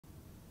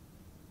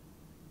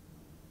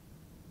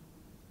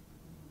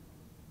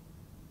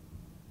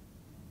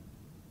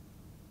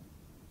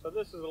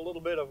this is a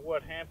little bit of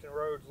what Hampton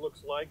Roads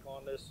looks like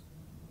on this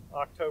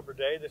October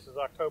day. This is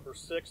October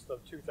 6th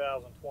of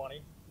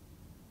 2020.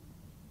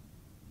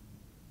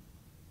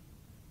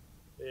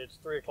 It's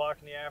 3 o'clock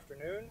in the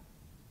afternoon,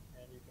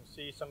 and you can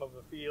see some of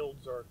the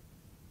fields are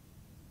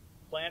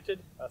planted.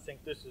 I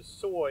think this is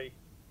soy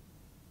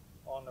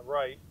on the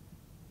right.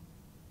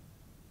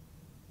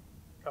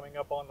 Coming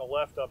up on the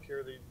left up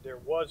here, there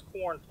was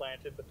corn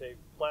planted, but they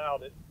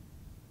plowed it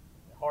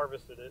and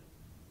harvested it.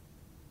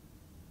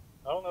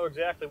 I don't know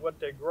exactly what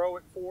they grow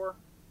it for,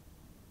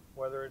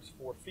 whether it's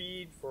for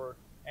feed for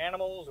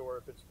animals or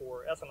if it's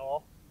for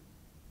ethanol,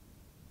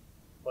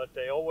 but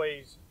they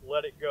always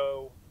let it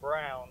go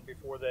brown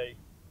before they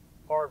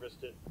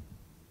harvest it.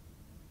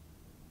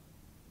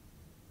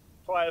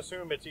 So I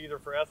assume it's either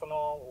for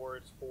ethanol or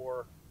it's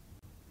for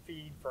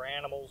feed for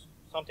animals,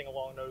 something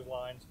along those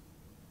lines,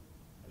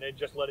 and they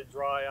just let it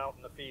dry out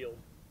in the field.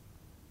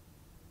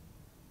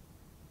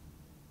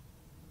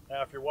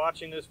 Now, if you're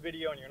watching this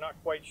video and you're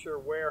not quite sure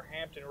where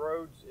Hampton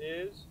Roads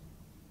is,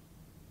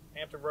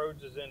 Hampton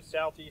Roads is in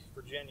southeast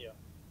Virginia.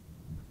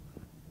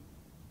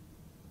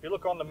 If you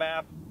look on the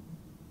map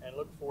and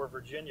look for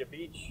Virginia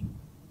Beach,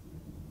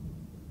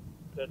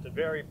 it's at the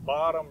very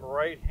bottom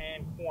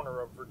right-hand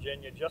corner of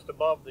Virginia, just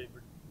above the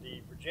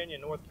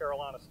Virginia-North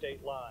Carolina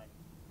state line.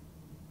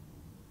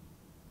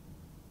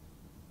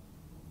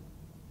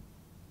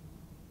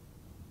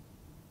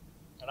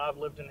 And I've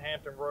lived in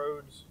Hampton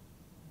Roads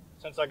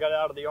since I got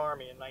out of the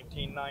Army in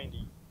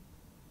 1990.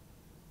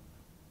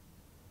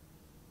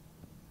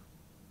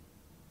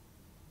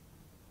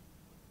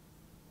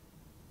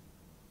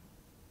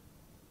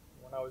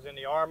 When I was in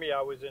the Army,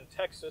 I was in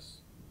Texas,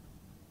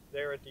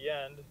 there at the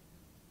end,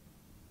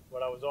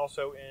 but I was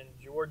also in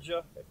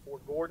Georgia at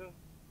Fort Gordon.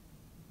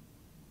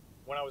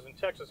 When I was in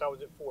Texas, I was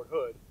at Fort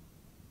Hood.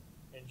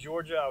 In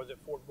Georgia, I was at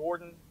Fort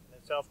Gordon,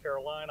 and in South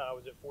Carolina, I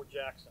was at Fort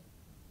Jackson.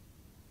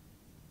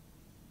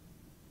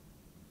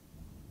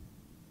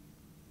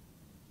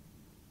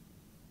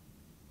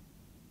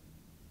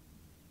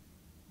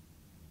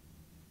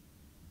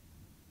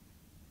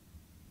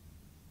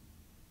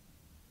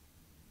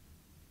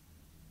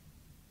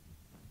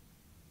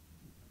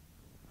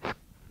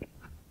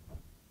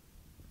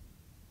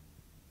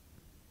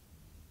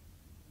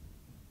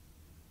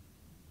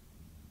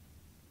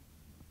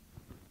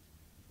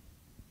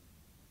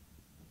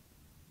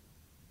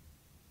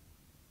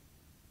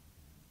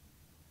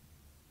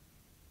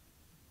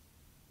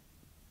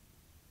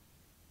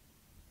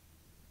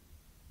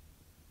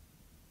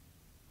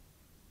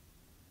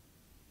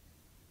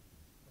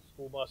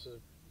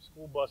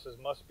 School buses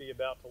must be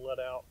about to let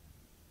out.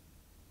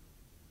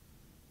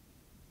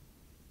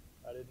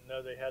 I didn't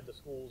know they had the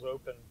schools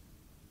open.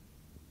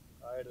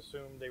 I had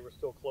assumed they were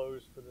still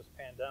closed for this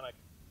pandemic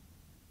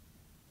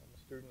and the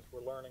students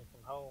were learning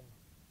from home.